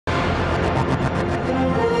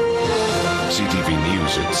CTV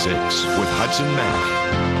News at 6 with Hudson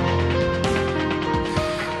Mack.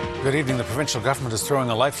 Good evening. The provincial government is throwing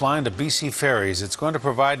a lifeline to BC Ferries. It's going to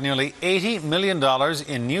provide nearly $80 million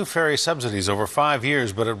in new ferry subsidies over 5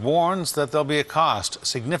 years, but it warns that there'll be a cost,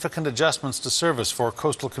 significant adjustments to service for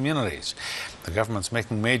coastal communities. The government's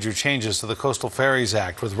making major changes to the Coastal Ferries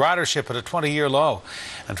Act, with ridership at a 20-year low,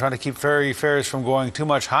 and trying to keep ferry fares from going too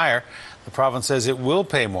much higher. The province says it will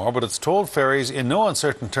pay more, but it's told ferries in no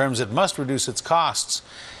uncertain terms it must reduce its costs,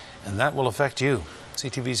 and that will affect you.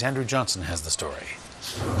 CTV's Andrew Johnson has the story.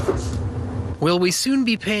 Will we soon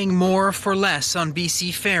be paying more for less on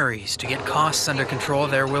BC Ferries? To get costs under control,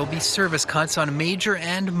 there will be service cuts on major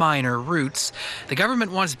and minor routes. The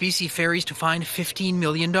government wants BC Ferries to find $15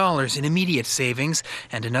 million in immediate savings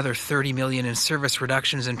and another $30 million in service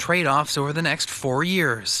reductions and trade-offs over the next 4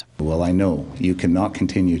 years. Well, I know you cannot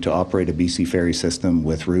continue to operate a BC ferry system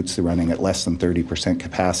with routes running at less than 30%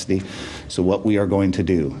 capacity. So what we are going to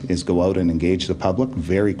do is go out and engage the public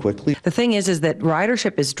very quickly. The thing is that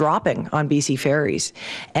ridership is dropping on BC ferries,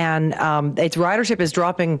 and its ridership is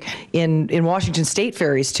dropping in Washington State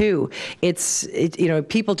ferries too.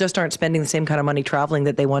 People just aren't spending the same kind of money traveling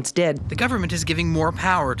that they once did. The government is giving more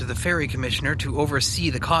power to the Ferry Commissioner to oversee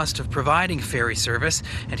the cost of providing ferry service,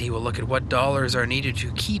 and he will look at what dollars are needed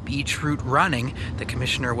to keep each route running. The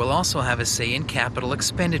Commissioner will also have a say in capital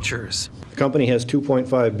expenditures. The company has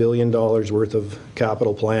 $2.5 billion worth of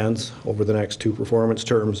capital plans over the next 2 performance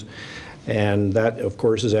terms. And that, of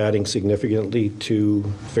course, is adding significantly to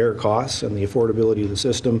fare costs and the affordability of the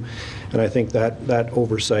system. And I think that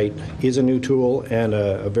oversight is a new tool and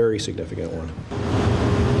a very significant one.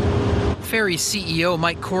 Ferry CEO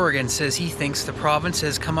Mike Corrigan says he thinks the province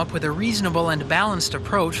has come up with a reasonable and balanced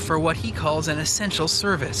approach for what he calls an essential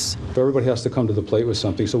service. Everybody has to come to the plate with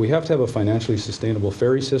something, so we have to have a financially sustainable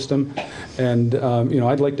ferry system. And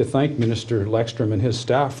I'd like to thank Minister Lekstrom and his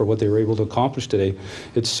staff for what they were able to accomplish today.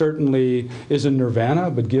 It certainly isn't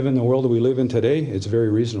nirvana, but given the world that we live in today, it's very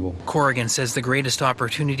reasonable. Corrigan says the greatest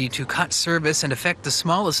opportunity to cut service and affect the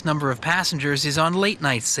smallest number of passengers is on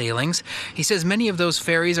late-night sailings. He says many of those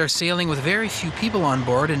ferries are sailing with very few people on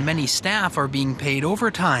board, and many staff are being paid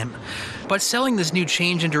overtime. But selling this new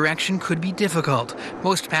change in direction could be difficult.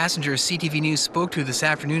 Most passengers CTV News spoke to this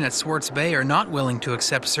afternoon at Swartz Bay are not willing to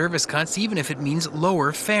accept service cuts, even if it means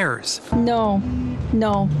lower fares. No.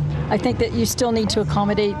 I think that you still need to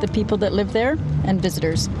accommodate the people that live there and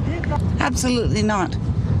visitors. Absolutely not.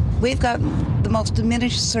 We've got the most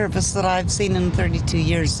diminished service that I've seen in 32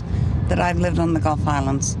 years that I've lived on the Gulf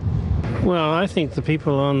Islands. Well, I think the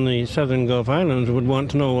people on the southern Gulf Islands would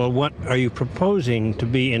want to know, well, what are you proposing to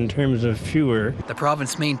be in terms of fewer? The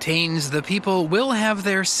province maintains the people will have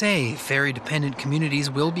their say. Ferry-dependent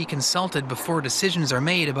communities will be consulted before decisions are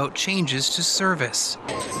made about changes to service.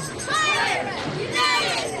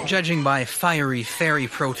 Judging by fiery ferry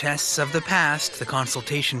protests of the past, the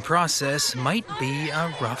consultation process might be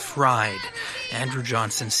a rough ride. Andrew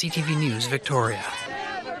Johnson, CTV News, Victoria.